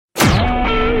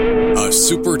a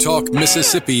SuperTalk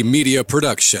Mississippi media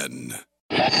production.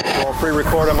 We'll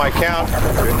pre-record on my count.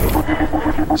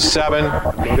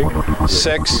 7,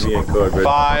 6,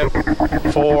 5,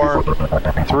 4,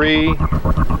 3,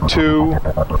 2.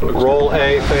 Roll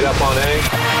A, fade up on A.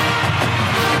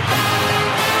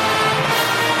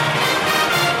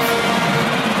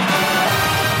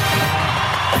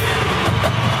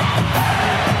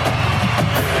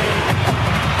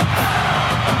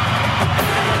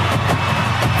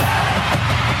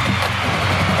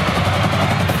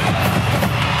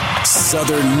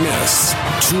 Southern Miss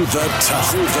to the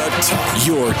top.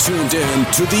 You're tuned in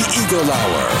to the Eagle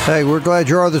Hour. Hey, we're glad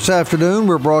you are this afternoon.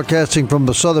 We're broadcasting from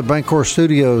the Southern Bancorp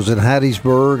Studios in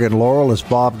Hattiesburg and Laurel. It's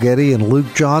Bob Getty and Luke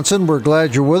Johnson. We're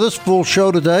glad you're with us. Full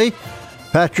show today.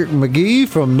 Patrick McGee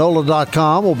from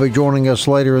NOLA.com will be joining us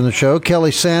later in the show.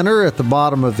 Kelly Sander at the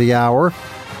bottom of the hour.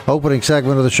 Opening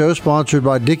segment of the show sponsored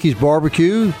by Dickey's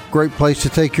Barbecue. Great place to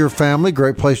take your family.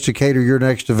 Great place to cater your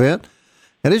next event.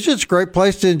 And it's just a great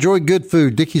place to enjoy good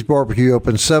food. Dickey's Barbecue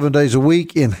open 7 days a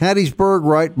week in Hattiesburg,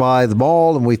 right by the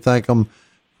mall, and we thank them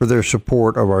for their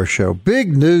support of our show.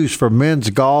 Big news for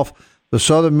men's golf. The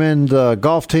Southern men's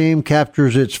golf team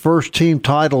captures its first team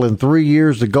title in 3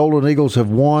 years. The Golden Eagles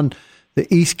have won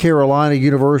the East Carolina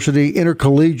University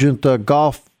Intercollegiate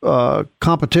Golf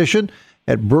Competition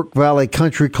at Brook Valley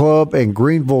Country Club in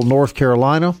Greenville, North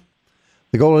Carolina.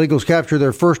 The Golden Eagles captured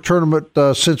their first tournament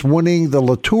since winning the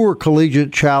Latour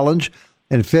Collegiate Challenge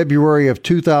in February of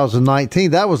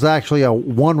 2019. That was actually a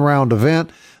one-round event.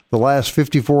 The last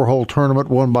 54-hole tournament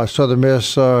won by Southern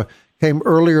Miss came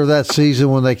earlier that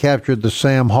season when they captured the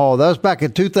Sam Hall. That was back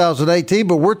in 2018,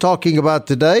 but we're talking about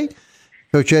today.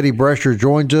 Coach Eddie Brescher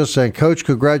joins us. And, Coach,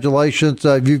 congratulations.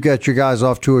 You've got your guys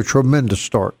off to a tremendous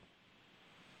start.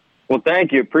 Well,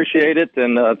 thank you. Appreciate it,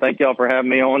 and thank y'all for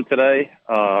having me on today.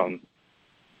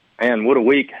 Man, what a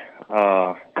week.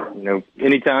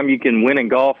 Anytime you can win in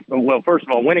golf. Well, first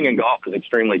of all, winning in golf is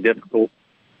extremely difficult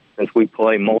since we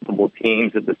play multiple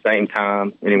teams at the same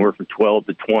time, anywhere from 12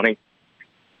 to 20.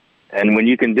 And when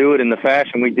you can do it in the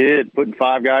fashion we did, putting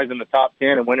 5 guys in the top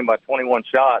 10 and winning by 21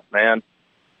 shots, man,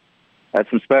 that's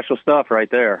some special stuff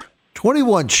right there.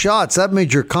 21 shots, that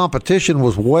means your competition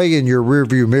was way in your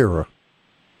rearview mirror.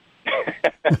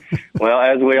 Well,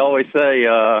 as we always say,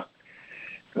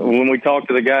 when we talk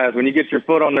to the guys, when you get your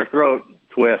foot on their throat,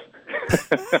 twist.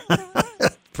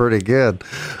 Pretty good.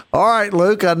 All right,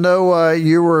 Luke, I know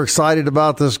you were excited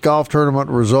about this golf tournament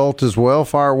result as well.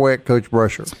 Fire away at Coach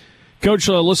Brescher. Coach,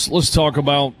 let's talk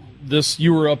about this.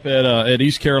 You were up at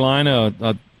East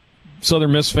Carolina.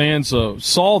 Southern Miss fans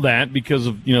saw that because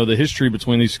of the history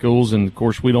between these schools, and of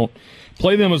course we don't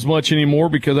play them as much anymore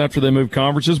because after they moved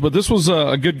conferences. But this was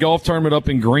a good golf tournament up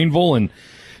in Greenville, and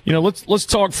let's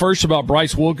talk first about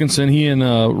Bryce Wilkinson. He and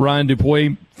Ryan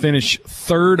Dupuis finished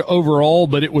third overall,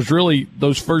 but it was really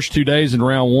those first 2 days in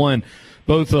round one.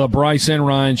 Both Bryce and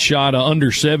Ryan shot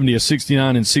under 70, a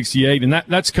 69 and 68, and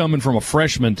that's coming from a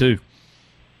freshman too.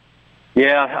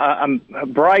 Yeah,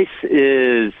 Bryce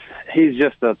he's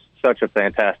just such a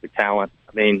fantastic talent.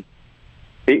 I mean,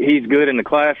 he's good in the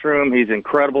classroom. He's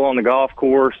incredible on the golf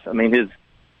course. I mean, his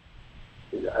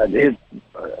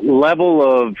level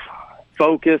of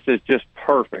focus is just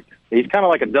perfect. He's kind of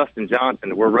like a Dustin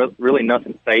Johnson, where really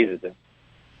nothing phases him.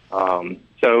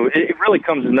 So it really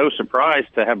comes as no surprise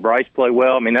to have Bryce play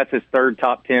well. I mean, that's his third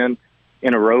top 10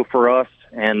 in a row for us,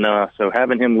 and so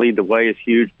having him lead the way is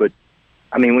huge. But,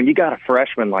 I mean, when you got a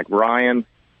freshman like Ryan,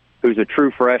 who's a true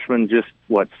freshman, just,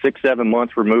 6-7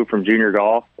 months removed from junior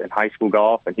golf and high school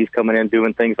golf, and he's coming in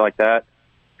doing things like that,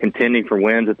 contending for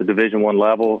wins at the Division I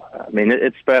level. I mean,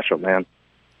 it's special, man.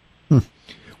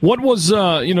 What was,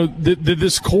 did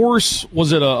this course,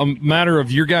 was it a matter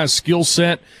of your guys' skill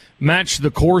set match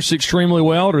the course extremely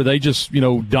well, or they just,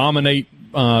 dominate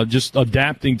just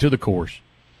adapting to the course?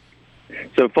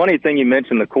 So funny thing you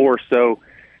mentioned the course. So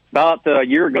about a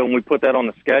year ago when we put that on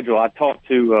the schedule, I talked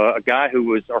to a guy who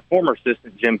was our former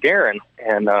assistant, Jim Guerin,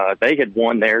 and they had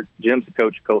won there. Jim's the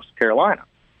coach of Coastal Carolina.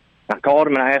 I called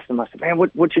him and I asked him, I said, man,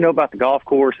 what you know about the golf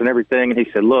course and everything? And he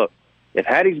said, look, if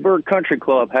Hattiesburg Country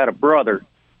Club had a brother,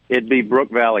 it'd be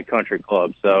Brook Valley Country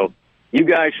Club. So you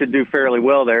guys should do fairly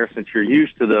well there since you're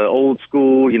used to the old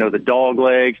school, the dog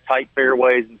legs, tight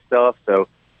fairways and stuff. So,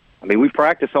 I mean, we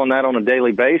practice on that on a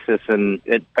daily basis, and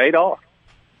it paid off.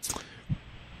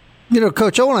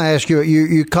 Coach, I want to ask you,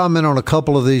 you comment on a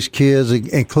couple of these kids,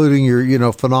 including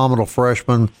your, phenomenal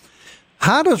freshmen.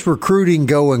 How does recruiting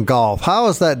go in golf? How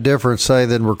is that different, say,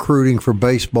 than recruiting for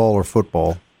baseball or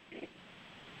football?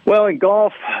 Well, in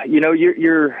golf,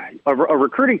 you're a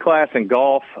recruiting class in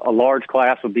golf, a large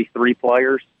class would be 3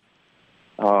 players.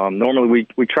 Normally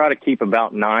we try to keep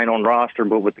about 9 on roster,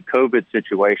 but with the COVID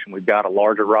situation, we've got a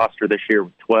larger roster this year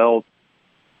with 12.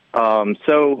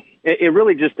 So it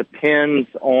really just depends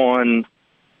on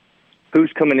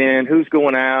who's coming in, who's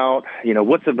going out,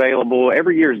 what's available.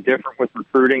 Every year is different with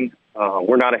recruiting.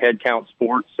 We're not a head count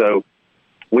sport, so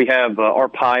we have our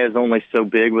pie is only so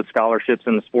big with scholarships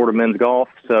in the sport of men's golf.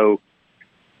 So,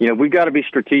 we've got to be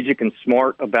strategic and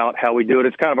smart about how we do it.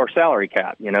 It's kind of our salary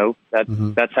cap,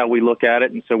 that's how we look at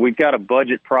it. And so we've got to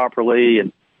budget properly,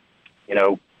 and,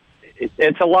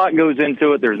 it's a lot goes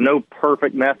into it. There's no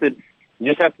perfect method. You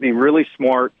just have to be really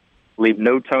smart, leave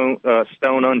no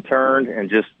stone unturned, and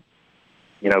just,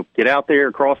 get out there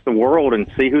across the world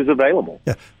and see who's available.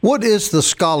 Yeah. What is the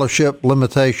scholarship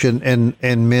limitation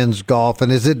in men's golf,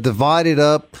 and is it divided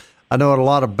up? I know a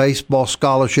lot of baseball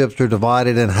scholarships are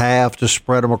divided in half to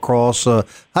spread them across.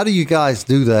 How do you guys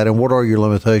do that, and what are your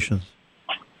limitations?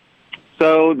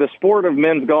 So the sport of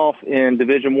men's golf in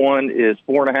Division I is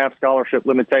 4.5 scholarship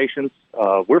limitations.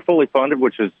 We're fully funded,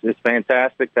 which is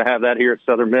fantastic to have that here at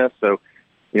Southern Miss. So,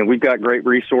 we've got great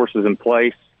resources in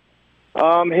place.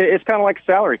 It's kind of like a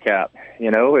salary cap.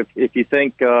 If you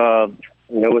think,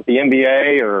 with the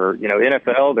NBA or,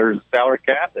 NFL, there's a salary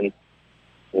cap, and,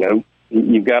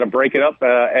 you've got to break it up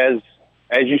as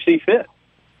you see fit.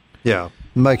 Yeah,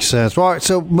 makes sense. All right,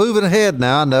 so moving ahead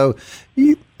now, I know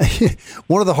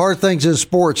one of the hard things in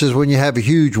sports is when you have a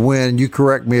huge win, you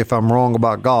correct me if I'm wrong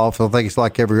about golf, I think it's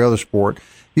like every other sport.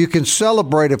 You can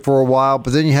celebrate it for a while,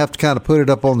 but then you have to kind of put it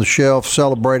up on the shelf,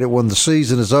 celebrate it when the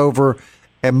season is over,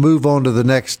 and move on to the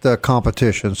next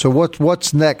competition. So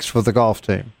what's next for the golf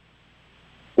team?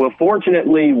 Well,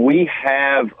 fortunately, we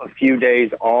have a few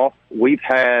days off. We've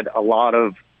had a lot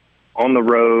of on the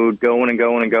road, going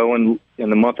in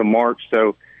the month of March.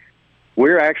 So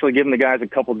we're actually giving the guys a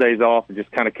couple of days off to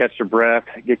just kind of catch their breath,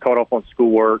 get caught up on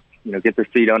schoolwork, get their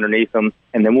feet underneath them.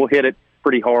 And then we'll hit it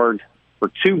pretty hard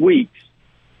for 2 weeks.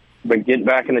 But getting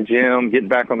back in the gym, getting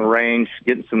back on the range,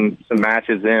 getting some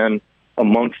matches in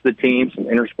amongst the team, some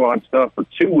inter-squad stuff for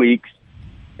 2 weeks.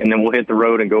 And then we'll hit the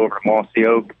road and go over to Mossy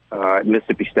Oak at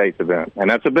Mississippi State's event. And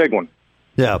that's a big one.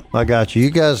 Yeah, I got you. You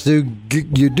guys do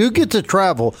get to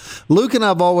travel. Luke and I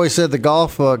have always said the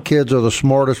golf kids are the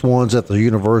smartest ones at the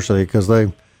university because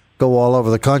they go all over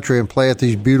the country and play at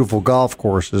these beautiful golf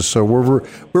courses. So we're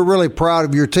really proud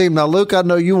of your team. Now, Luke, I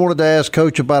know you wanted to ask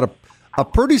Coach about a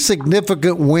pretty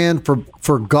significant win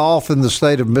for golf in the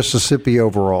state of Mississippi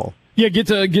overall. Yeah, get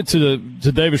to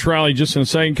Davis Riley just in a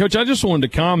second. Coach, I just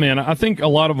wanted to comment. I think a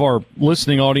lot of our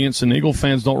listening audience and Eagle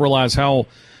fans don't realize how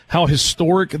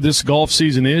historic this golf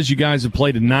season is. You guys have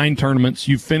played in 9 tournaments.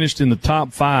 You've finished in the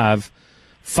top 5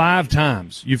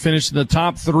 times. You finished in the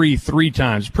top 3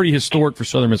 times. Pretty historic for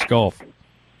Southern Miss golf.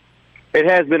 It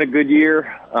has been a good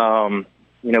year.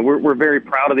 We're very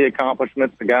proud of the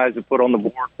accomplishments the guys have put on the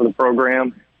board for the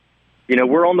program.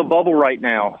 We're on the bubble right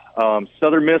now.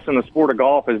 Southern Miss in the sport of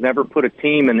golf has never put a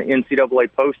team in the NCAA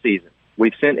postseason.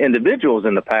 We've sent individuals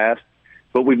in the past,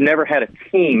 but we've never had a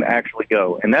team actually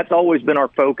go. And that's always been our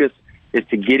focus, is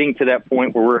to getting to that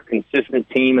point where we're a consistent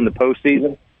team in the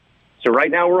postseason. So right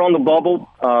now we're on the bubble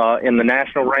in the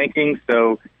national rankings.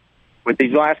 So with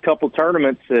these last couple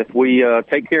tournaments, if we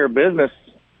take care of business,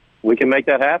 we can make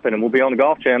that happen, and we'll be on the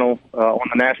Golf Channel on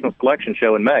the National Selection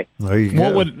Show in May. There you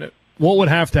go. What would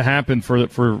have to happen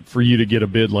for you to get a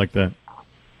bid like that?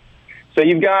 So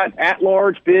you've got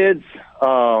at-large bids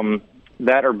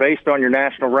that are based on your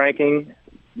national ranking.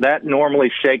 That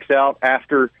normally shakes out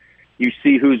after you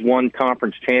see who's won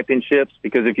conference championships,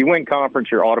 because if you win conference,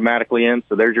 you're automatically in.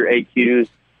 So there's your AQs.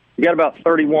 You got about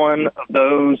 31 of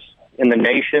those in the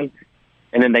nation,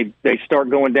 and then they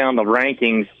start going down the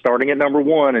rankings, starting at number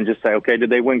 1, and just say, okay, did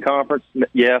they win conference?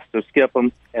 Yes, so skip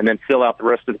them, and then fill out the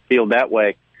rest of the field that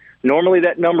way. Normally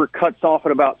that number cuts off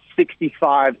at about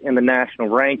 65 in the national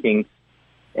rankings,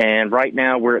 and right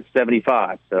now we're at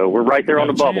 75. So we're right there on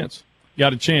the bubble.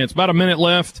 Got a chance. About a minute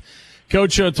left.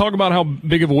 Coach, talk about how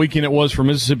big of a weekend it was for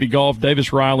Mississippi golf.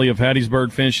 Davis Riley of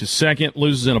Hattiesburg finishes second,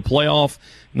 loses in a playoff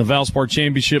in the Valspar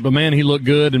Championship. But, man, he looked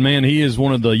good, and, man, he is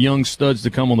one of the young studs to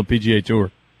come on the PGA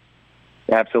Tour.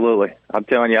 Absolutely. I'm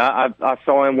telling you, I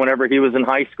saw him whenever he was in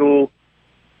high school,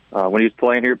 when he was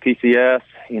playing here at PCS.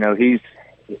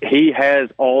 He has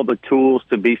all the tools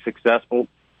to be successful,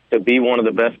 to be one of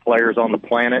the best players on the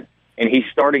planet, and he's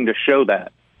starting to show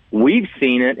that. We've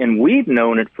seen it, and we've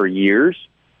known it for years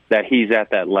that he's at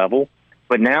that level,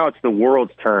 but now it's the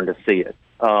world's turn to see it.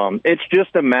 It's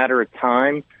just a matter of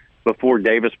time before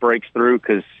Davis breaks through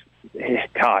because,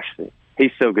 gosh,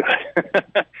 he's so good.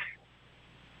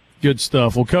 Good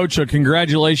stuff. Well, Coach,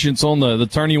 congratulations on the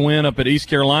tourney win up at East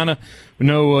Carolina. We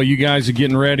know you guys are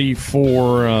getting ready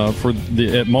for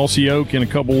at Mossy Oak in a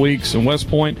couple weeks in West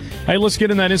Point. Hey, let's get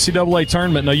in that NCAA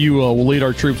tournament. I know you will lead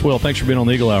our troops well. Thanks for being on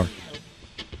the Eagle Hour.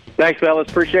 Thanks, fellas.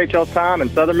 Appreciate y'all's time, and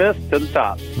Southern Miss to the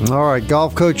top. All right,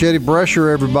 golf coach Eddie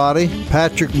Brescher, everybody.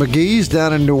 Patrick McGee's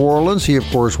down in New Orleans. He, of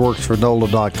course, works for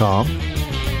NOLA.com.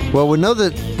 Well, we know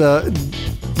that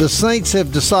the Saints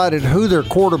have decided who their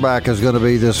quarterback is going to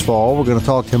be this fall. We're going to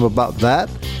talk to him about that.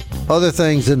 Other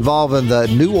things involving the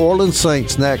New Orleans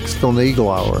Saints next on the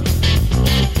Eagle Hour.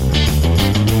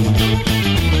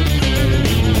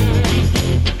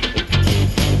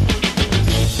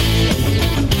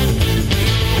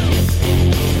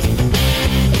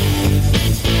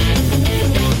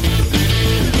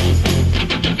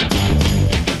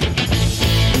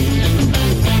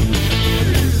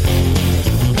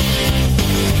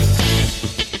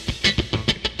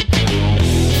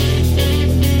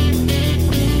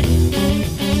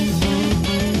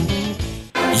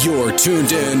 You're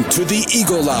tuned in to the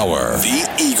Eagle Hour. The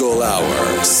Eagle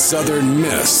Hour. Southern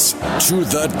Miss to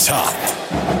the top.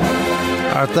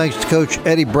 Our thanks to Coach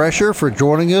Eddie Brescher for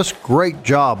joining us. Great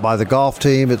job by the golf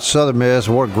team at Southern Miss.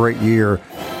 What a great year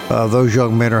those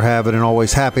young men are having, and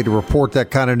always happy to report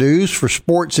that kind of news for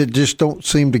sports that just don't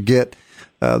seem to get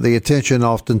the attention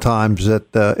oftentimes that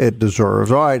it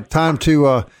deserves. All right, time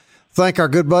to thank our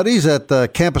good buddies at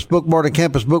Campus Bookmart and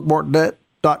CampusBookmart.net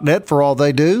for all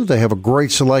they do. They have a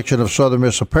great selection of Southern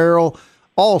Miss apparel,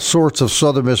 all sorts of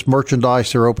Southern Miss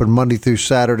merchandise. They're open Monday through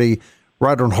Saturday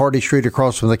right on Hardy Street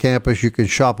across from the campus. You can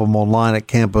shop them online at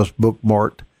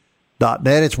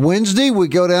campusbookmart.net. It's Wednesday. We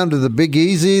go down to the Big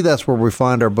Easy. That's where we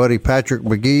find our buddy Patrick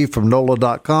McGee from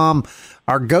NOLA.com,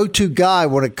 our go-to guy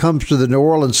when it comes to the New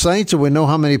Orleans Saints. And we know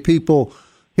how many people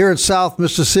here in South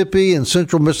Mississippi and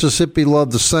Central Mississippi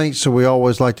love the Saints, so we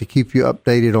always like to keep you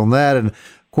updated on that. And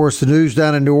of course, the news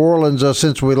down in New Orleans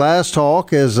since we last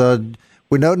talked is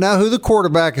we know now who the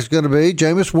quarterback is going to be.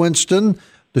 Jameis Winston.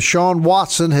 Deshaun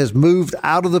Watson has moved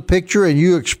out of the picture, and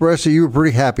you expressed that you were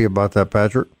pretty happy about that,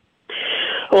 Patrick.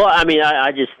 Well, I mean,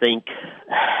 I just think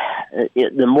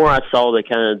the more I saw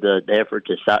the effort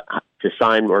to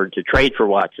sign or to trade for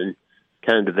Watson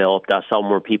kind of developed, I saw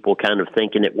more people kind of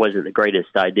thinking it wasn't the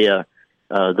greatest idea.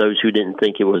 Those who didn't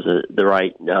think it was the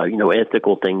right,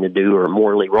 ethical thing to do or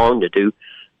morally wrong to do.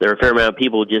 There are a fair amount of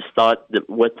people who just thought that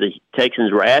what the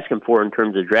Texans were asking for in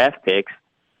terms of draft picks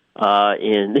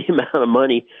and the amount of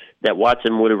money that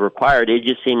Watson would have required, it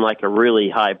just seemed like a really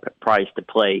high price to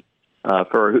pay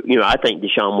for. I think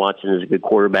Deshaun Watson is a good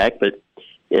quarterback, but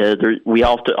we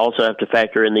also have to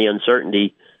factor in the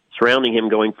uncertainty surrounding him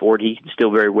going forward. He can still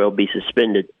very well be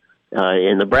suspended.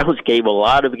 And the Browns gave a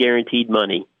lot of guaranteed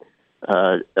money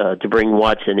to bring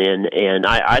Watson in, and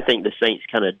I think the Saints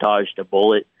kind of dodged a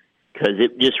bullet because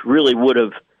it just really would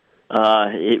have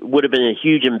been a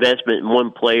huge investment in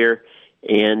one player.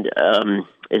 And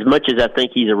as much as I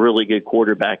think he's a really good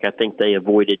quarterback, I think they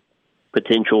avoided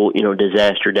potential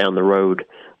disaster down the road.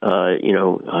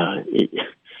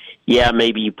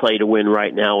 Maybe you play to win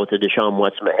right now with the Deshaun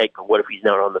Watson, but heck, what if he's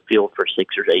not on the field for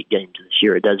 6 or 8 games this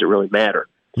year? It doesn't really matter.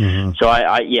 Mm-hmm. So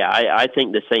I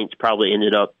think the Saints probably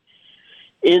ended up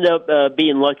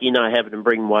being lucky not having to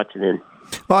bring Watson in.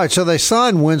 All right, so they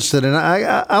signed Winston, and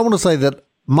I want to say that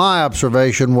my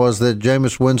observation was that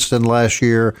Jameis Winston last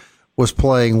year was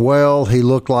playing well. He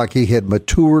looked like he had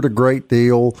matured a great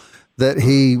deal, that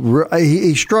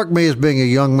he struck me as being a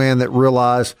young man that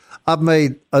realized, I've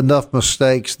made enough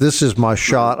mistakes. This is my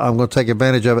shot. I'm going to take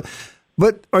advantage of it.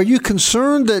 But are you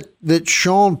concerned that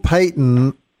Sean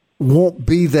Payton won't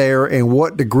be there and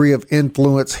what degree of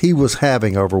influence he was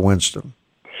having over Winston?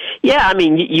 Yeah, I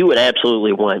mean, you would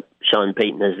absolutely want Sean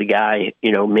Payton as the guy,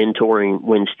 mentoring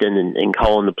Winston and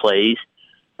calling the plays.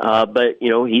 But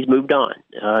he's moved on.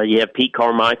 You have Pete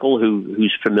Carmichael,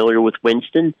 who's familiar with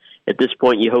Winston. At this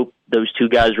point, you hope those two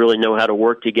guys really know how to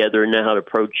work together and know how to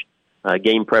approach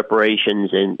game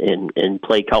preparations and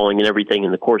play calling and everything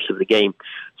in the course of the game.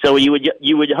 So you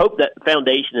would hope that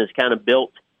foundation is kind of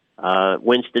built.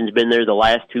 Winston's been there the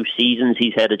last 2 seasons.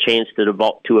 He's had a chance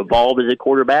to evolve as a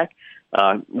quarterback.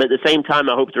 But at the same time,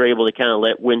 I hope they're able to kind of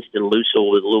let Winston loose a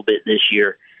little bit this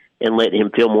year and let him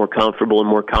feel more comfortable and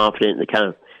more confident and kind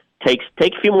of take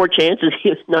a few more chances,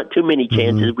 not too many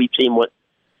chances. Mm-hmm. We've seen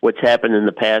what's happened in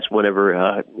the past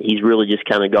whenever he's really just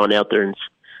kind of gone out there and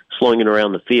slung it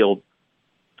around the field.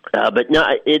 But no,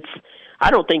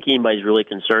 I don't think anybody's really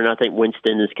concerned. I think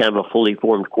Winston is kind of a fully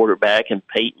formed quarterback, and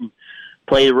Peyton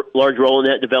played a large role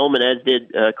in that development, as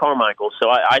did Carmichael. So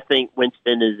I think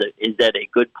Winston is at a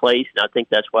good place, and I think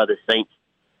that's why the Saints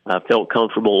felt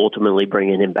comfortable ultimately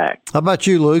bringing him back. How about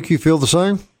you, Luke? You feel the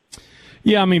same?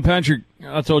 Yeah, I mean, Patrick,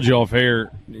 I told you off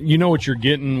air, you know what you're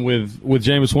getting with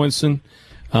Jameis Winston.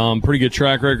 Pretty good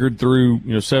track record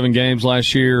through 7 games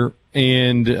last year,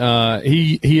 and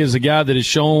he is a guy that has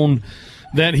shown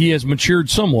that he has matured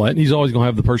somewhat. He's always going to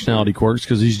have the personality quirks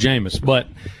because he's Jameis, but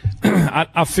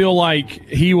I feel like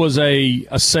he was a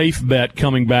safe bet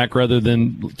coming back rather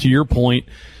than, to your point,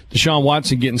 Deshaun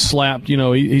Watson getting slapped.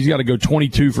 He's got to go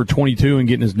 22 for 22 and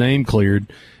getting his name cleared.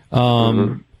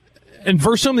 And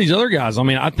for some of these other guys, I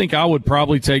mean, I think I would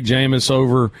probably take Jameis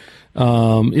over,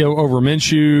 over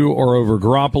Minshew or over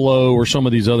Garoppolo or some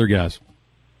of these other guys.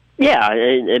 Yeah,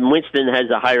 and Winston has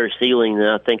a higher ceiling than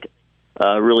I think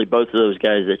really both of those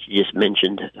guys that you just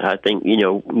mentioned. I think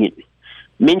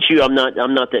Minshew, I'm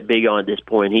not that big on at this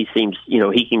point. He seems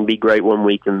he can be great one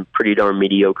week and pretty darn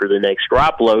mediocre the next.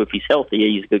 Garoppolo, if he's healthy,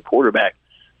 he's a good quarterback.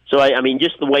 So I mean,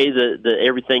 just the way the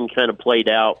everything kind of played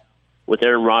out, with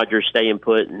Aaron Rodgers staying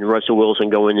put and Russell Wilson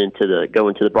going into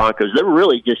the Broncos, there were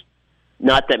really just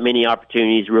not that many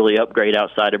opportunities to really upgrade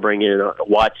outside of bringing in a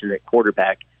Watson at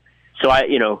quarterback. So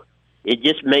it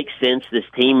just makes sense. This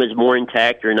team is more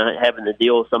intact. You're not having to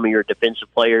deal with some of your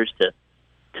defensive players to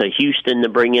Houston to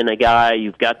bring in a guy.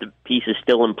 You've got the pieces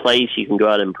still in place. You can go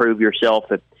out and improve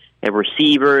yourself at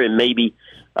receiver, and maybe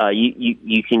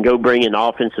you can go bring an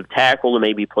offensive tackle to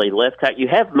maybe play left tackle. You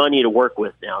have money to work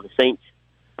with now. The Saints,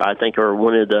 I think, are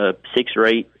one of the 6 or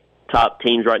 8 top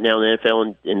teams right now in the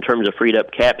NFL in terms of freed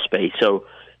up cap space. So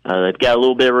they've got a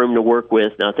little bit of room to work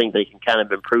with, and I think they can kind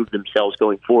of improve themselves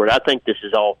going forward. I think this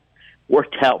is all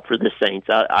worked out for the Saints.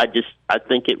 I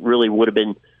think it really would have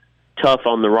been tough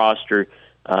on the roster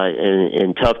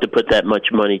and tough to put that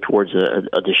much money towards a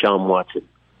Deshaun Watson.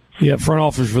 Yeah, front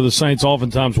office for the Saints,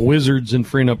 oftentimes wizards in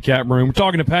freeing up cap room. We're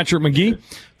talking to Patrick McGee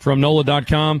from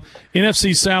NOLA.com.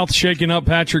 NFC South shaking up.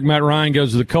 Patrick, Matt Ryan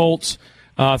goes to the Colts.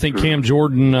 I think Cam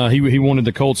Jordan, he wanted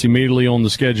the Colts immediately on the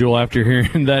schedule after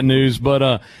hearing that news.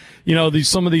 But,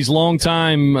 some of these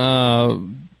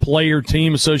long-time player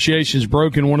team associations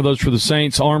broken. One of those for the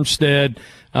Saints, Armstead,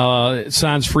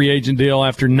 signs free agent deal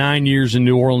after 9 years in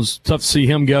New Orleans. Tough to see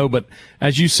him go, but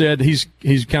as you said, he's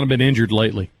kind of been injured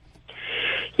lately.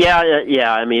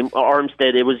 Yeah. I mean,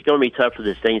 Armstead, it was going to be tough for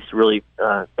the Saints to really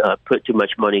put too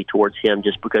much money towards him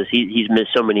just because he's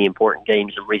missed so many important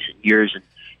games in recent years. And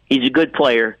he's a good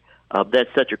player.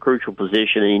 That's such a crucial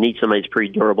position, and you need somebody that's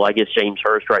pretty durable. I guess James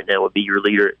Hurst right now would be your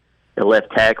leader at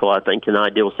left tackle. I think in an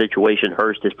ideal situation,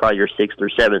 Hurst is probably your 6th or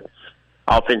 7th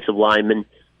offensive lineman.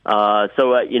 They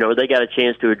got a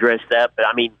chance to address that. But,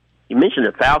 I mean, you mentioned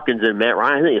the Falcons and Matt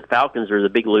Ryan. I think the Falcons are the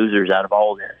big losers out of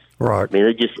all this. Right. I mean,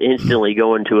 they just instantly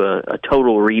go into a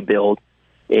total rebuild,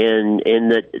 and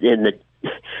the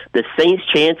Saints'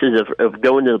 chances of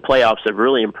going to the playoffs have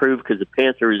really improved because the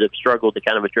Panthers have struggled to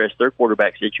kind of address their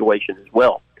quarterback situation as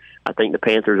well. I think the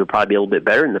Panthers will probably be a little bit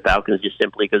better than the Falcons just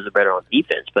simply because they're better on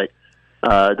defense. But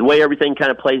the way everything kind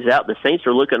of plays out, the Saints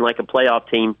are looking like a playoff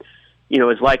team.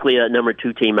 Is likely a number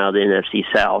 2 team out of the NFC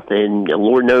South, and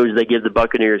Lord knows they give the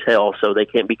Buccaneers hell, so they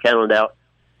can't be counted out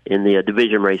in the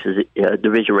division race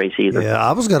either. Yeah,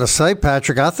 I was going to say,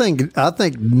 Patrick, I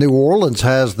think New Orleans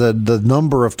has the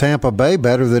number of Tampa Bay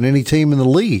better than any team in the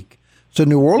league. So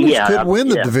New Orleans could win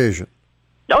the division.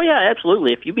 Oh yeah,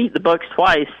 absolutely. If you beat the Bucs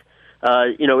twice,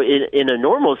 in a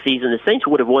normal season, the Saints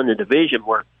would have won the division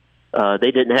where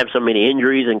they didn't have so many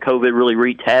injuries and COVID really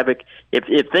wreaked havoc.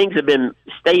 If things had been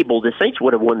stable, the Saints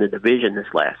would have won the division this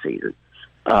last season.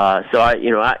 So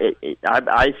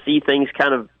I see things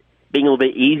kind of being a little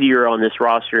bit easier on this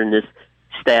roster and this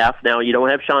staff. Now, you don't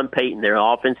have Sean Payton there. The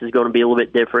offense is going to be a little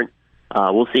bit different.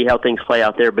 We'll see how things play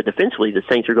out there. But defensively, the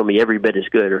Saints are going to be every bit as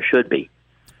good, or should be.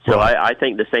 So I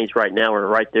think the Saints right now are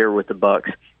right there with the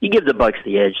Bucs. You give the Bucs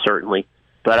the edge, certainly.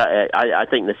 But I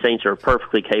think the Saints are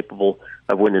perfectly capable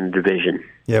of winning the division.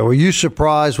 Yeah, were you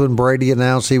surprised when Brady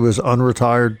announced he was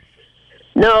unretired?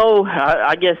 No,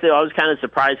 I guess I was kind of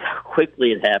surprised how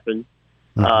quickly it happened.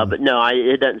 But no,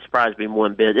 it doesn't surprise me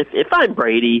one bit. If I'm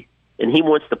Brady and he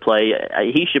wants to play,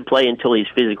 he should play until he's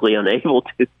physically unable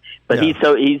to. But he's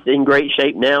in great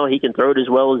shape now. He can throw it as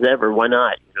well as ever. Why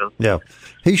not? Yeah,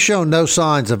 he's shown no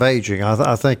signs of aging.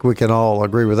 I think we can all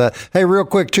agree with that. Hey, real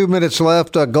quick, 2 minutes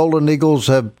left. Golden Eagles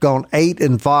have gone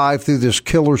 8-5 through this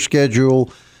killer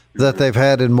schedule that they've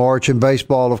had in March in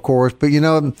baseball, of course. But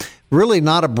really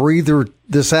not a breather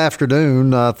this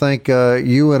afternoon. I think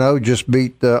UNO just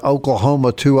beat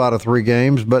Oklahoma 2 out of 3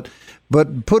 games. But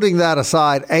putting that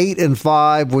aside,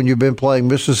 8-5 when you've been playing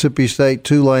Mississippi State,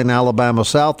 Tulane, Alabama,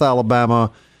 South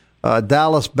Alabama,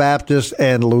 Dallas Baptist,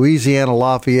 and Louisiana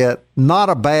Lafayette. Not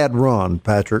a bad run,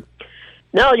 Patrick.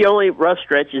 No, the only rough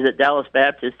stretch is at Dallas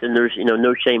Baptist, and there's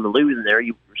no shame in losing there.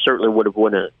 You certainly would have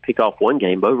wanted to pick off one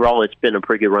game, but overall it's been a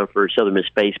pretty good run for Southern Miss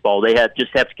baseball. They have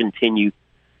to continue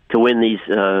to win these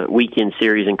weekend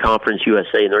series in Conference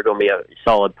USA, and they're going to be a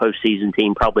solid postseason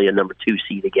team, probably a number 2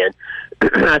 seed again.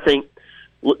 I think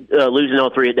losing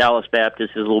all 3 at Dallas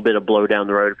Baptist is a little bit of blow down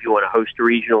the road if you want to host a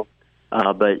regional,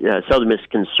 but Southern Miss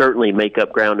can certainly make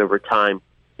up ground over time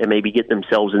and maybe get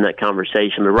themselves in that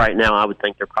conversation. But right now I would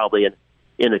think they're probably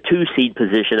in a 2-seed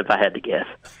position if I had to guess.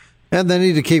 And they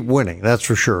need to keep winning, that's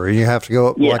for sure. And you have to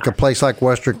go like a place like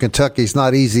Western Kentucky. It's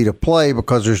not easy to play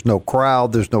because there's no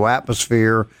crowd, there's no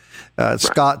atmosphere.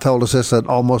 Scott told us this at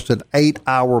almost an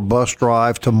 8-hour bus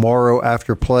drive tomorrow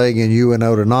after playing in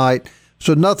UNO tonight.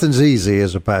 So nothing's easy,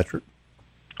 is it, Patrick?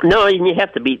 No, and you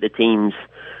have to beat the teams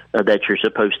that you're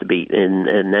supposed to beat,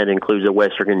 and that includes a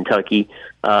Western Kentucky.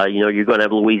 You're going to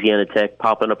have Louisiana Tech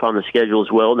popping up on the schedule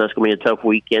as well, and that's going to be a tough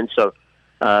weekend. So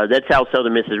that's how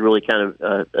Southern Miss has really kind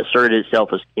of asserted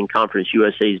itself in Conference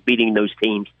USA, is beating those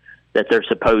teams that they're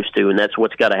supposed to, and that's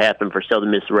what's got to happen for Southern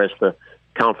Miss the rest of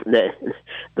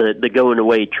the going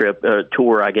away trip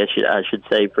tour, I guess I should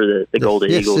say, for the Golden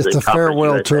Eagles. It's the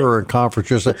farewell tour in Conference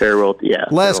USA. Farewell, yeah.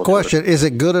 Last question: is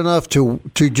it good enough to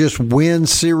just win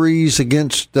series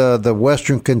against the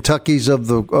Western Kentuckys of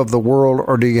the world,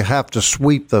 or do you have to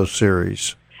sweep those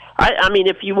series? I mean,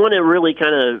 if you want to really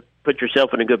kind of put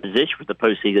yourself in a good position for the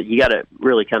postseason, you got to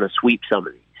really kind of sweep some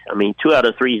of these. I mean, 2 out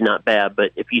of 3 is not bad,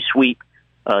 but if you sweep,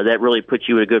 that really puts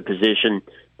you in a good position.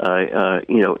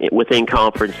 Within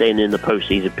conference and in the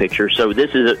postseason picture. So this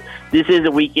is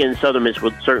a weekend Southern Miss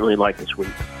would certainly like to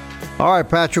sweep. All right,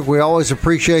 Patrick, we always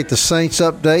appreciate the Saints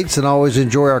updates and always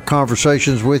enjoy our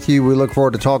conversations with you. We look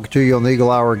forward to talking to you on the Eagle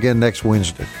Hour again next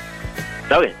Wednesday.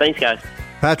 Okay, thanks, guys.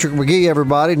 Patrick McGee,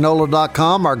 everybody,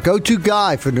 NOLA.com, our go-to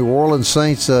guy for New Orleans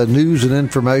Saints news and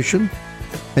information,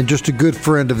 and just a good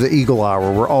friend of the Eagle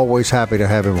Hour. We're always happy to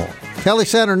have him on. Kelly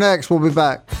Sander next. We'll be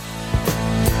back.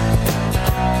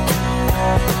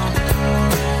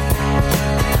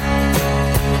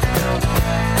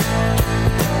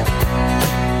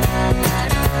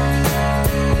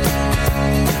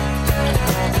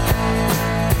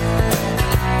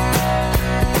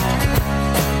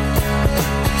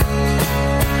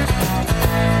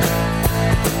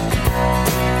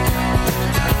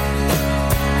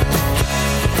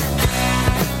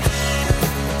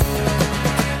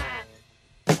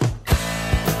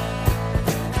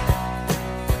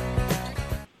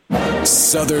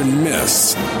 Southern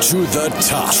Miss to the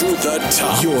top. To the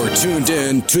top. You're tuned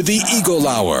in to the Eagle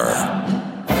Hour.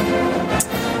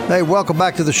 Hey, welcome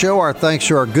back to the show. Our thanks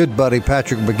to our good buddy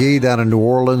Patrick McGee down in New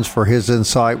Orleans for his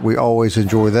insight. We always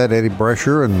enjoy that. Eddie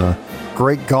Brescher and the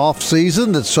great golf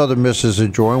season that Southern Miss is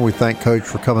enjoying. We thank Coach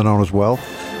for coming on as well.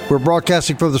 We're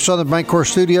broadcasting from the Southern Bancorp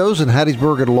Studios in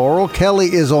Hattiesburg and Laurel. Kelly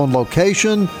is on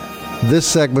location. This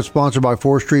segment sponsored by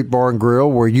 4th Street Bar and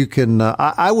Grill, where you can,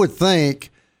 I would think,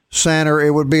 Sander,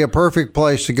 it would be a perfect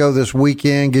place to go this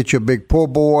weekend, get you a big pull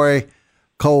boy,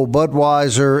 cold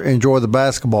Budweiser, enjoy the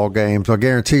basketball games. I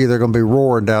guarantee you they're going to be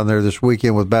roaring down there this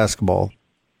weekend with basketball.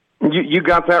 You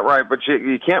got that right, but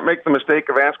you can't make the mistake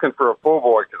of asking for a pull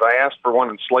boy, because I asked for one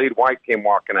and Slade White came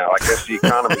walking out. I guess the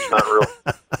economy's not real.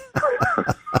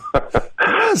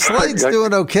 Slade's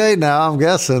doing okay now, I'm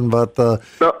guessing, but...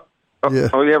 Yeah.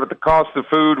 Oh, yeah, but the cost of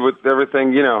food with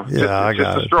everything, it's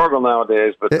just a struggle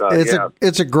nowadays. But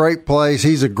it's a great place.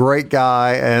 He's a great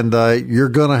guy, and you're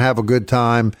going to have a good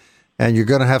time, and you're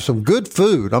going to have some good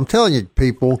food. I'm telling you,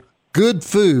 people, good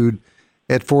food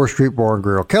at 4th Street Bar and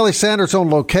Grill. Kelly Sanders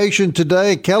on location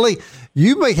today. Kelly,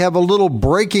 you may have a little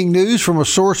breaking news from a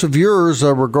source of yours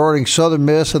regarding Southern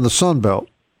Miss and the Sun Belt.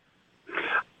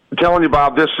 I'm telling you,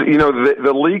 Bob, this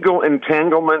the legal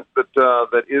entanglement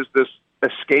that is this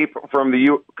escape from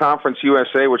the Conference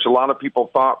USA, which a lot of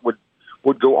people thought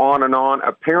would go on and on.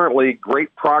 Apparently,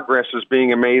 great progress is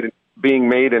being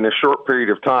made in a short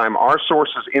period of time. Our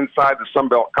sources inside the Sun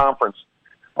Belt Conference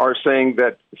are saying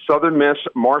that Southern Miss,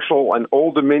 Marshall, and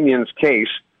Old Dominion's case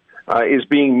is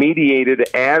being mediated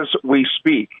as we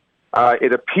speak.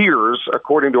 It appears,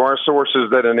 according to our sources,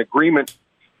 that an agreement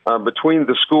between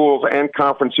the schools and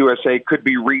Conference USA could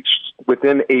be reached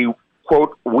within a,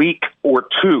 quote, week or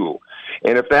two.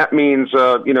 And if that means,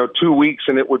 2 weeks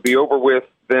and it would be over with,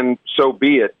 then so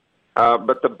be it.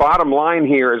 But the bottom line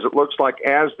here is it looks like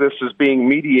as this is being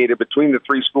mediated between the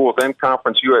 3 schools and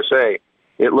Conference USA,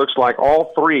 it looks like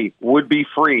all 3 would be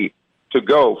free to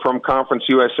go from Conference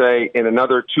USA in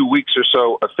another 2 weeks or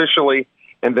so officially,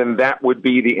 and then that would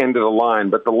be the end of the line.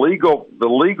 But the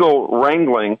legal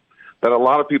wrangling that a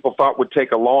lot of people thought would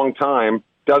take a long time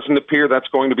doesn't appear that's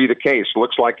going to be the case. It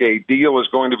looks like a deal is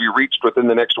going to be reached within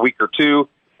the next week or two,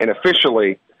 and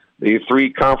officially the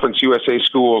 3 Conference USA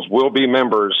schools will be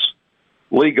members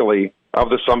legally of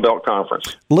the Sun Belt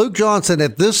Conference. Luke Johnson,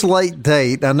 at this late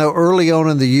date, I know early on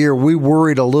in the year we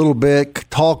worried a little bit,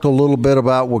 talked a little bit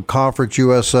about would Conference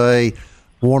USA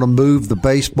want to move the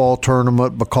baseball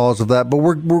tournament because of that, but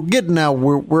we're getting now,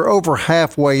 we're over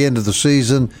halfway into the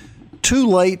season. Too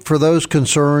late for those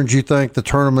concerns? You think the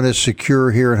tournament is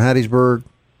secure here in Hattiesburg?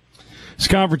 It's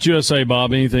Conference USA,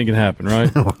 Bob. Anything can happen,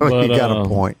 right? But, you got a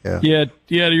point, yeah.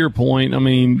 Yeah, to your point, I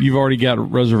mean, you've already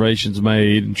got reservations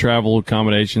made and travel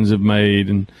accommodations have made,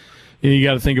 and you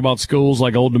got to think about schools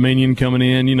like Old Dominion coming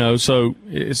in, so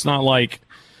it's not like,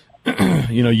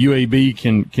 UAB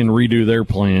can redo their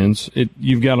plans.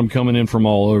 You've got them coming in from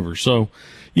all over. So,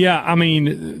 yeah, I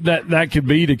mean, that could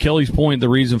be, to Kelly's point, the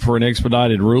reason for an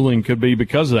expedited ruling could be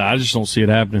because of that. I just don't see it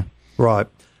happening. Right.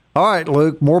 All right,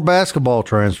 Luke, more basketball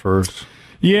transfers.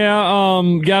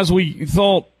 Yeah, guys, we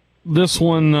thought this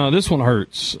one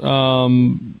hurts. Tyler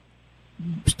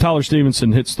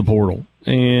Stevenson hits the portal,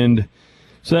 and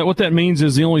so what that means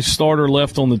is the only starter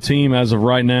left on the team as of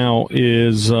right now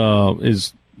is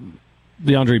DeAndre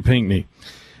Pinckney.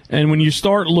 And when you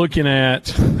start looking at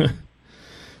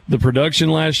the production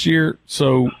last year,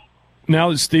 so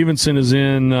now that Stevenson is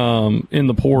in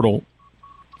the portal,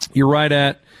 you're right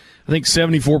at, I think,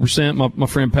 74%. My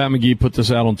friend Pat McGee put this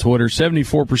out on Twitter.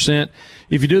 74%.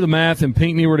 If you do the math and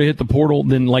Pinckney were to hit the portal,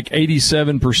 then like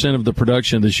 87% of the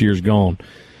production this year is gone.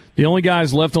 The only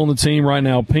guys left on the team right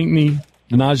now, Pinckney,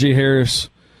 Najee Harris,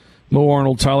 Mo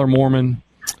Arnold, Tyler Mormon,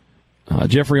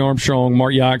 Jeffrey Armstrong,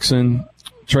 Mark Yaxon,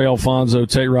 Trey Alfonso,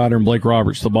 Tate Ryder, and Blake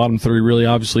Roberts. The bottom 3 really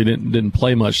obviously didn't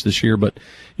play much this year. But,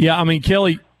 yeah, I mean,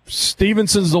 Kelly,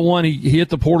 Stevenson's the one. He hit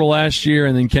the portal last year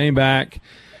and then came back.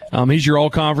 He's your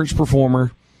all-conference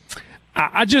performer.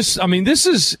 This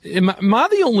is – am I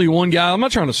the only one guy? I'm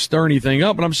not trying to stir anything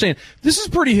up, but I'm saying this is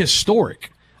pretty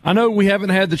historic. I know we haven't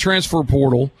had the transfer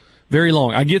portal very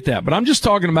long. I get that. But I'm just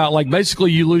talking about, like,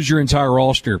 basically you lose your entire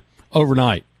roster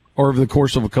overnight or over the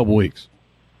course of a couple weeks.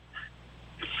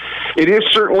 It is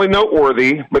certainly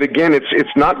noteworthy, but again,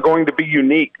 it's not going to be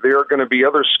unique. There are going to be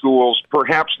other schools,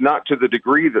 perhaps not to the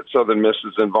degree that Southern Miss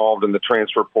is involved in the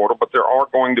transfer portal, but there are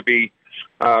going to be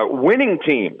winning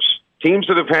teams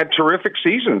that have had terrific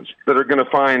seasons that are going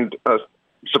to find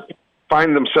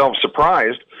themselves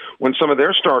surprised when some of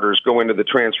their starters go into the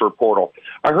transfer portal.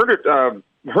 I heard it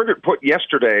put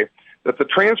yesterday that the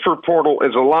transfer portal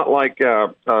is a lot like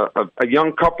a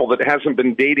young couple that hasn't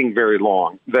been dating very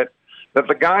long, that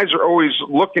the guys are always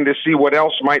looking to see what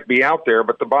else might be out there,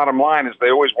 but the bottom line is they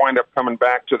always wind up coming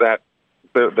back to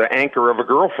the anchor of a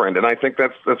girlfriend, and I think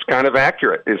that's kind of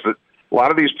accurate, is that a lot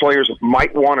of these players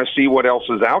might want to see what else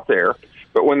is out there,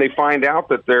 but when they find out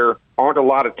that there aren't a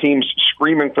lot of teams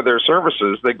screaming for their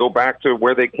services, they go back to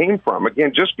where they came from.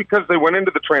 Again, just because they went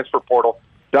into the transfer portal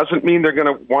doesn't mean they're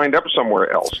going to wind up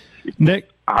somewhere else.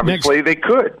 Obviously, they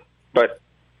could, but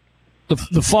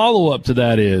the follow-up to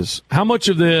that is how much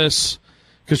of this,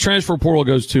 because transfer portal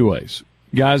goes 2 ways.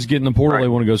 Guys get in the portal, right. They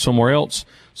want to go somewhere else.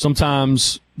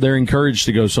 Sometimes they're encouraged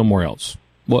to go somewhere else.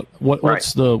 What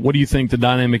do you think the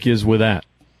dynamic is with that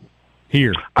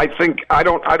here? I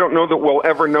don't know that we'll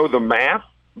ever know the math,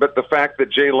 but the fact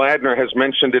that Jay Ladner has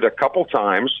mentioned it a couple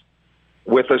times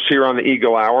with us here on the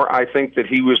Eagle Hour, I think that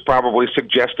he was probably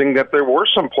suggesting that there were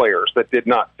some players that did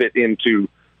not fit into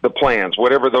the plans,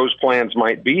 whatever those plans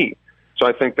might be. So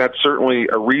I think that's certainly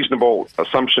a reasonable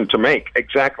assumption to make.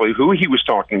 Exactly who he was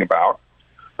talking about,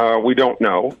 we don't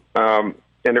know.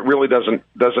 And it really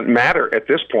doesn't matter at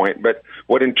this point. But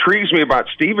what intrigues me about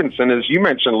Stevenson, as you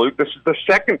mentioned, Luke, this is the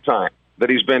second time that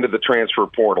he's been to the transfer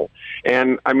portal.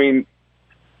 And I mean,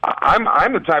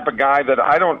 I'm the type of guy that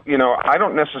I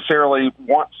don't necessarily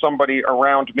want somebody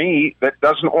around me that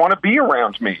doesn't want to be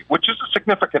around me, which is a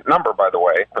significant number, by the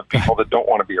way, of people that don't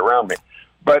want to be around me.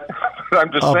 But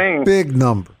I'm just saying, big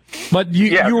number. But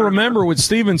you remember with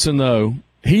Stevenson, though,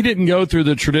 he didn't go through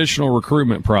the traditional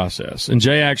recruitment process. And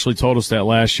Jay actually told us that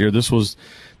last year. This was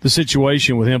the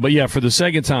situation with him. But, yeah, for the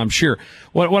second time, sure.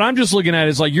 What I'm just looking at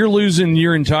is, like, you're losing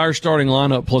your entire starting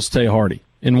lineup plus Tay Hardy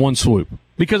in one swoop.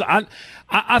 Because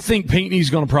I think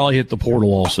Pinckney's going to probably hit the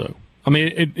portal also. I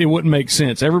mean, it wouldn't make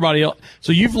sense. Everybody else.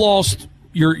 So you've lost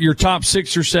your top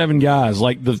 6 or 7 guys.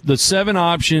 Like, the 7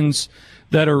 options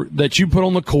that you put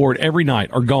on the court every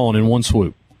night are gone in one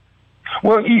swoop.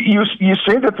 Well, you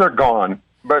say that they're gone.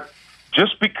 But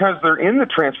just because they're in the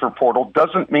transfer portal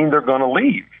doesn't mean they're going to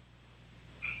leave.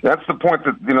 That's the point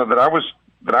that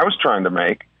I was trying to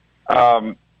make.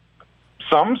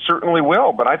 some certainly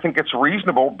will, but I think it's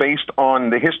reasonable based on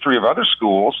the history of other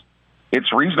schools.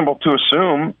 It's reasonable to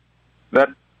assume that,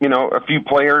 a few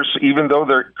players, even though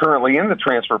they're currently in the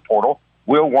transfer portal,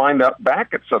 will wind up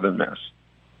back at Southern Miss.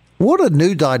 What a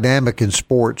new dynamic in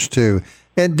sports, too.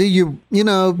 And do you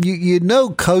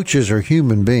coaches are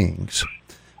human beings.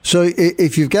 So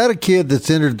if you've got a kid that's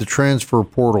entered the transfer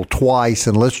portal twice,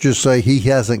 and let's just say he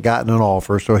hasn't gotten an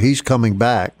offer, so he's coming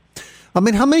back, I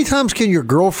mean, how many times can your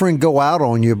girlfriend go out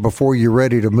on you before you're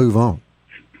ready to move on?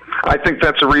 I think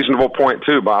that's a reasonable point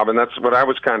too, Bob, and that's what I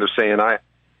was kind of saying.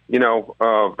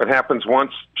 If it happens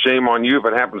once, shame on you. If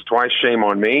it happens twice, shame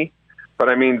on me. But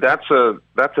I mean, that's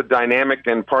a dynamic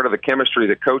and part of the chemistry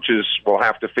that coaches will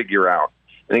have to figure out.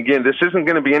 And again, this isn't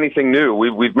going to be anything new.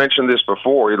 We've mentioned this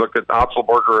before. You look at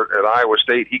Otzelberger at Iowa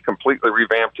State; he completely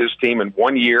revamped his team in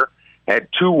 1 year. Had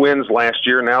 2 wins last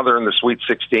year. Now they're in the Sweet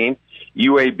 16.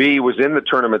 UAB was in the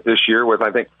tournament this year with,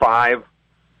 I think, 5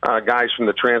 guys from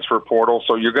the transfer portal.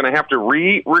 So you're going to have to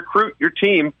re-recruit your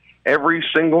team every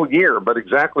single year. But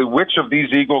exactly which of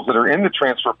these Eagles that are in the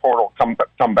transfer portal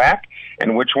come back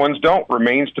and which ones don't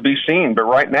remains to be seen. But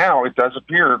right now it does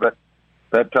appear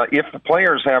that if the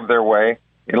players have their way,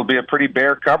 it'll be a pretty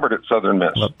bare cupboard at Southern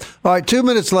Miss. All right, 2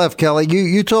 minutes left, Kelly.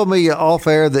 You told me off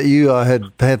air that you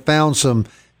had found some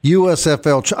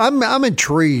USFL. I'm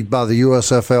intrigued by the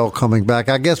USFL coming back.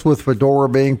 I guess with Fedora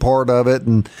being part of it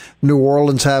and New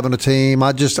Orleans having a team,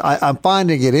 I'm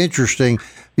finding it interesting.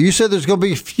 You said there's going to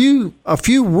be a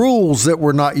few rules that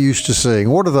we're not used to seeing.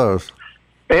 What are those?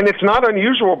 And it's not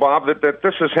unusual, Bob, that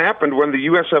this has happened. When the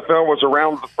USFL was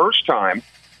around the first time,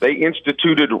 they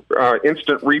instituted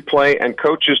instant replay and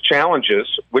coaches' challenges,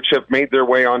 which have made their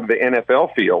way onto the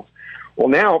NFL field. Well,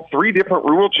 now 3 different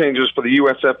rule changes for the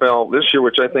USFL this year,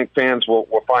 which I think fans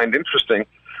will find interesting.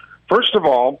 First of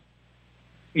all,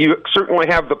 you certainly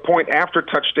have the point after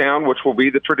touchdown, which will be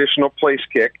the traditional place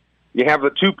kick. You have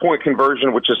the 2-point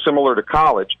conversion, which is similar to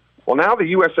college. Well, now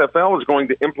the USFL is going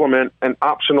to implement an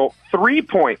optional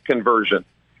 3-point conversion.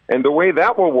 And the way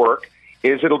that will work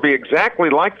is it'll be exactly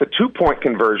like the 2-point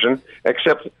conversion,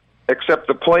 except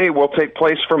the play will take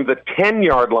place from the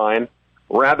 10-yard line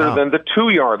rather than the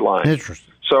 2-yard line.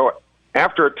 Interesting. So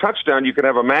after a touchdown, you could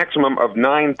have a maximum of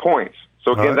 9 points.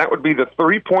 So again, that would be the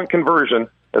 3-point conversion,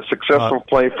 a successful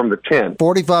play from the 10.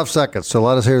 45 seconds, so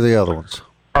let us hear the other ones.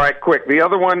 All right, quick. The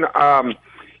other one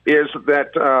is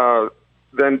that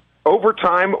then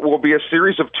overtime will be a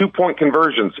series of 2-point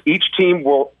conversions. Each team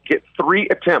will get 3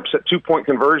 attempts at 2-point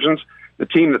conversions. The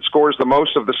team that scores the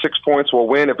most of the 6 points will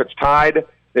win. If it's tied,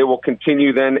 they will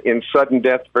continue then in sudden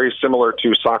death, very similar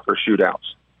to soccer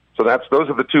shootouts. So those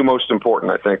are the 2 most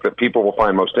important, I think, that people will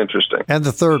find most interesting. And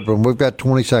the third one, we've got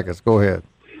 20 seconds. Go ahead.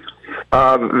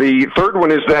 The third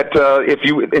one is that if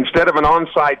you, instead of an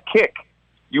onside kick,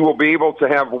 you will be able to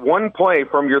have one play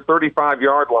from your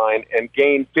 35-yard line and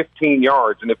gain 15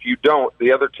 yards. And if you don't,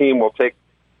 the other team will take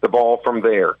the ball from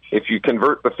there. If you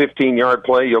convert the 15-yard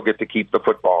play, you'll get to keep the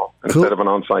football instead of an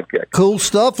onside kick. Cool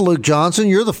stuff, Luke Johnson.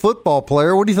 You're the football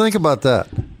player. What do you think about that?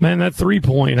 Man, that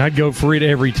 3-point, I'd go for it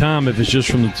every time if it's just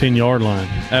from the 10-yard line.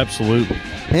 Absolutely.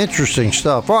 Interesting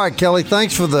stuff. All right, Kelly,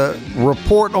 thanks for the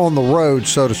report on the road,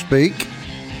 so to speak.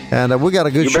 And we got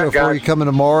a good show for you coming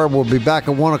tomorrow. We'll be back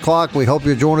at 1 o'clock. We hope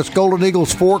you'll join us. Golden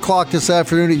Eagles, 4 o'clock this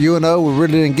afternoon at UNO. We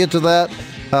really didn't get to that.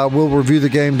 We'll review the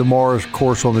game tomorrow, of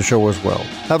course, on the show as well.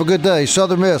 Have a good day.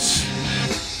 Southern Miss.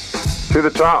 To the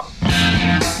top.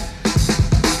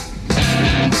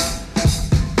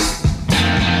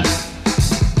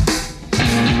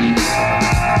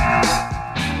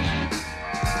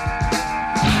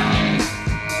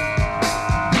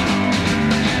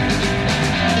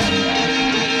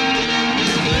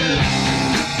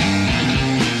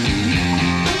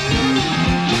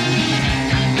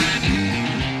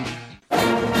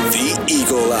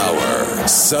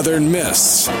 Southern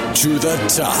Miss to the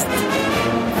top.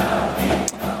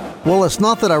 Well, it's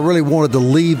not that I really wanted to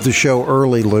leave the show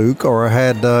early, Luke, or I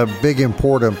had big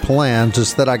important plans.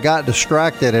 It's that I got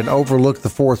distracted and overlooked the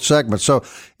 4th segment. So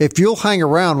if you'll hang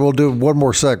around, we'll do one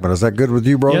more segment. Is that good with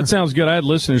you, brother? Yeah, it sounds good. I had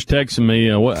listeners texting me,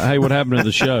 hey, what happened to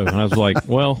the show? And I was like,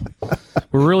 well,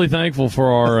 we're really thankful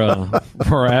for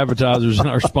our advertisers and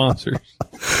our sponsors.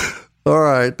 All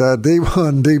right,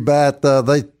 D1, D-Bat,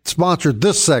 they sponsored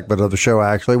this segment of the show,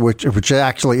 actually, which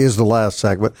actually is the last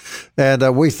segment.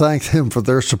 And we thank them for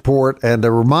their support and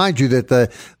remind you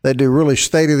that they do really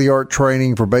state-of-the-art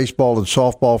training for baseball and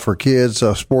softball for kids,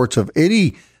 sports of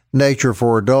any nature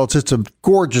for adults. It's a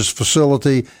gorgeous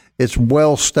facility. It's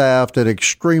well-staffed and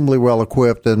extremely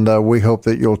well-equipped, and we hope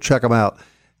that you'll check them out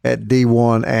at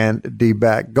D1 and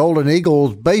D-Bat. Golden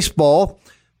Eagles baseball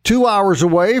 2 hours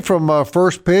away from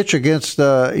first pitch against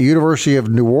the University of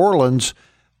New Orleans.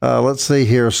 Let's see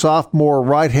here. Sophomore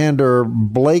right-hander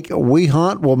Blake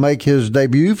Wehunt will make his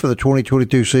debut for the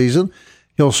 2022 season.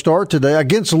 He'll start today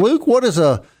against Luke. What is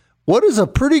a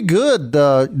pretty good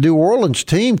New Orleans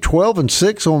team,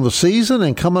 12-6 on the season,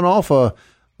 and coming off a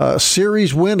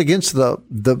series win against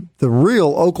the real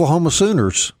Oklahoma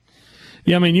Sooners.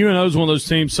 Yeah, I mean, UNO is one of those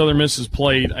teams Southern Miss has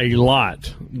played a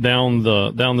lot down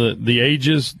the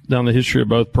ages, down the history of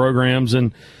both programs,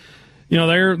 and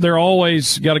they're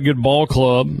always got a good ball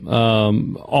club.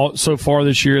 So far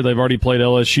this year, they've already played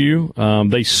LSU.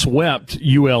 They swept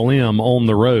ULM on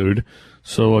the road.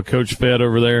 So Coach Fed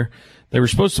over there, they were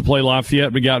supposed to play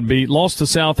Lafayette, but got beat. Lost to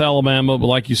South Alabama, but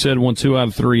like you said, won 2 out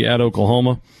of 3 at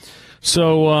Oklahoma.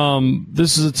 So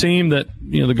this is a team that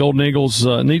the Golden Eagles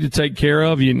need to take care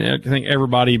of. I think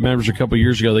everybody remembers a couple of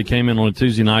years ago they came in on a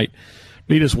Tuesday night,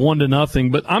 beat us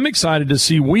 1-0. But I'm excited to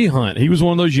see Wehunt. He was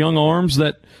one of those young arms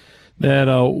that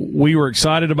we were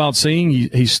excited about seeing.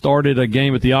 He started a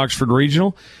game at the Oxford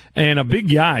Regional, and a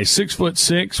big guy,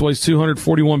 6'6", weighs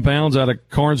 241 pounds, out of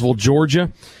Carnesville,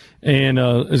 Georgia. And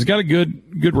has got a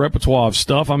good repertoire of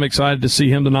stuff. I'm excited to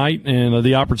see him tonight and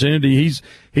the opportunity.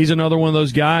 He's another one of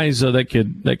those guys that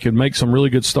could make some really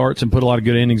good starts and put a lot of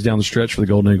good innings down the stretch for the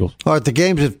Golden Eagles. All right, the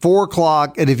game's at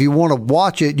 4:00, and if you want to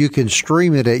watch it, you can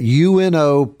stream it at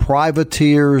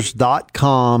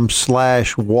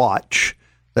unoprivateers.com/watch.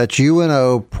 That's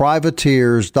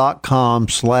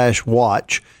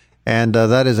unoprivateers.com/watch, and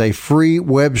that is a free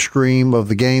web stream of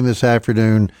the game this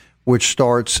afternoon, which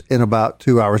starts in about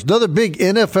 2 hours. Another big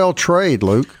NFL trade,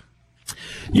 Luke.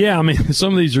 Yeah, I mean,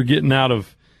 some of these are getting out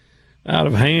of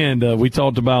hand. We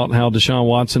talked about how Deshaun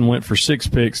Watson went for 6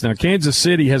 picks. Now, Kansas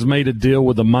City has made a deal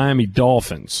with the Miami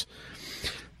Dolphins.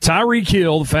 Tyreek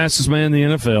Hill, the fastest man in the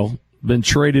NFL, been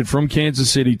traded from Kansas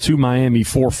City to Miami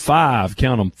for 5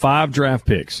 draft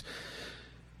picks.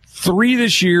 3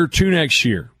 this year, 2 next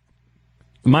year.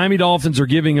 The Miami Dolphins are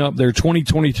giving up their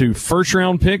 2022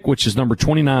 first-round pick, which is number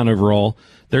 29 overall,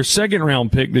 their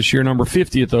second-round pick this year, number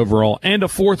 50th overall, and a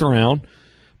 4th round,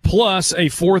 plus a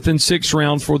 4th and 6th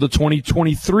round for the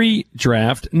 2023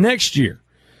 draft next year.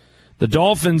 The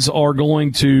Dolphins are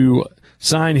going to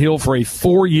sign Hill for a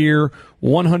 4-year,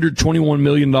 $121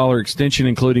 million extension,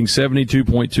 including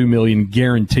 $72.2 million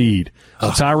guaranteed.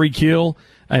 Tyreek Hill,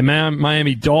 a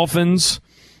Miami Dolphins,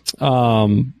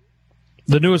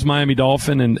 the newest Miami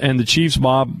Dolphin, and the Chiefs,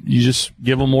 Bob, you just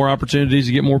give them more opportunities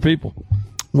to get more people.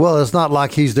 Well, it's not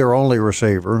like he's their only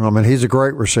receiver. I mean, he's a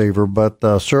great receiver, but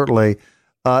certainly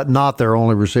not their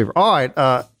only receiver. All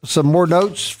right, some more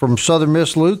notes from Southern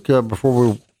Miss, Luke,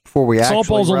 before we actually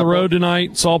Softball's on the road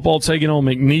tonight. Softball taking on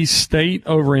McNeese State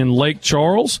over in Lake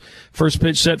Charles. First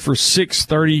pitch set for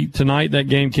 6:30 tonight. That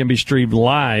game can be streamed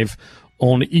live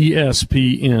on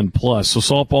ESPN+. So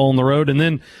softball on the road. And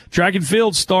then track and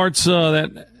field starts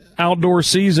that outdoor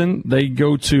season. They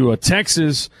go to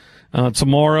Texas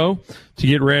tomorrow to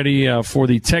get ready for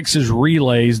the Texas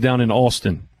Relays down in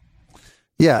Austin.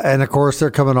 Yeah, and, of course, they're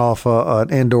coming off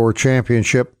an indoor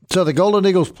championship. So the Golden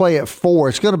Eagles play at 4.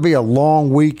 It's going to be a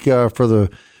long week for the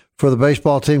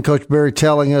baseball team. Coach Berry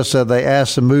telling us they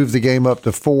asked to move the game up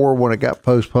to 4 when it got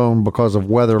postponed because of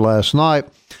weather last night,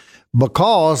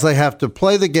 because they have to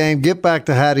play the game, get back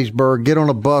to Hattiesburg, get on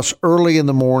a bus early in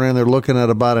the morning. They're looking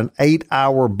at about an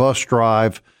 8-hour bus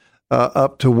drive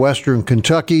up to Western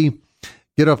Kentucky.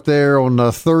 Get up there on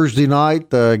Thursday night,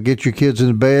 get your kids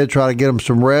in bed, try to get them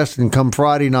some rest, and come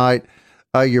Friday night,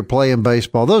 you're playing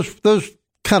baseball. Those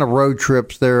kind of road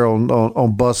trips there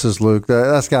on buses, Luke,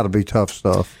 that's got to be tough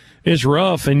stuff. It's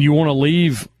rough, and you want to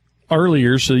leave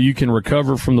earlier so you can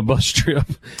recover from the bus trip.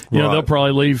 They'll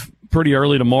probably leave pretty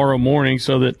early tomorrow morning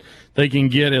so that they can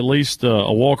get at least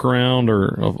a walk around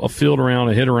or a field around,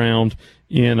 a hit around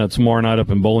in tomorrow night up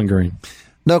in Bowling Green.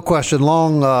 No question.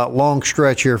 Long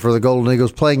stretch here for the Golden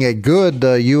Eagles, playing a good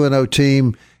UNO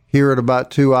team here in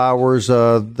about 2 hours.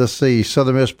 Let's see,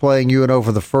 Southern Miss playing UNO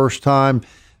for the first time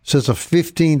since a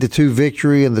 15-2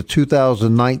 victory in the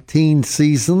 2019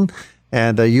 season.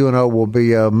 And UNO will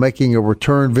be making a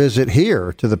return visit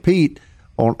here to the Pete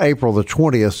on April the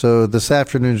 20th. So this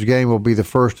afternoon's game will be the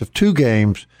first of 2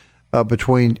 games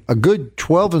between a good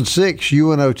 12-6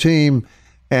 UNO team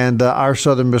and our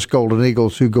Southern Miss Golden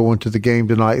Eagles, who go into the game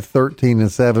tonight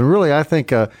 13-7. Really, I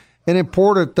think an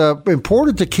important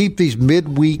to keep these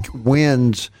midweek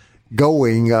wins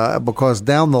going because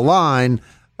down the line,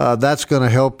 that's going to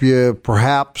help you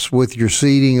perhaps with your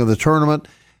seeding of the tournament,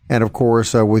 and of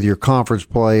course with your conference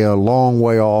play a long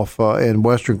way off in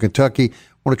Western Kentucky.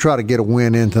 Want to try to get a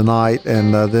win in tonight,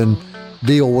 and then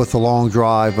deal with the long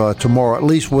drive tomorrow, at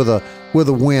least with a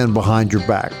win behind your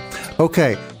back.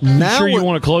 Okay, now sure you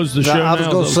want to close the show now? I was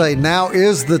going to say, now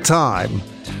is the time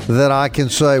that I can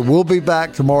say we'll be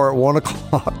back tomorrow at 1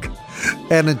 o'clock.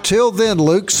 And until then,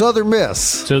 Luke, Southern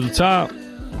Miss to the top.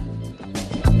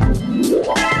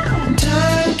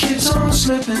 Time keeps on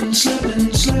slipping,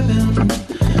 slipping, slipping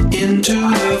into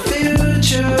the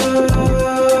future.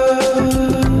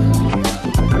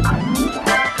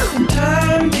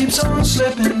 Time keeps on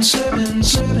slipping, slipping,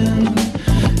 slipping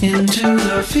into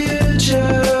the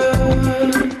future.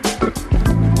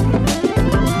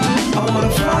 I wanna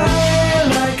fly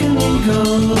like an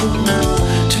eagle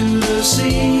to the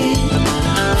sea.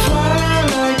 Fly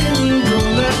like an eagle,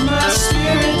 let my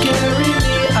spirit carry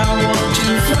me. I want to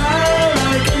fly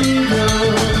like an eagle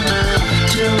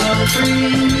till I'm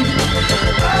free.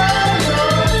 I go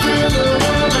through the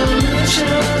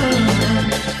revolution.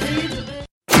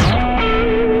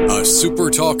 A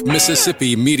SuperTalk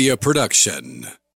Mississippi media production.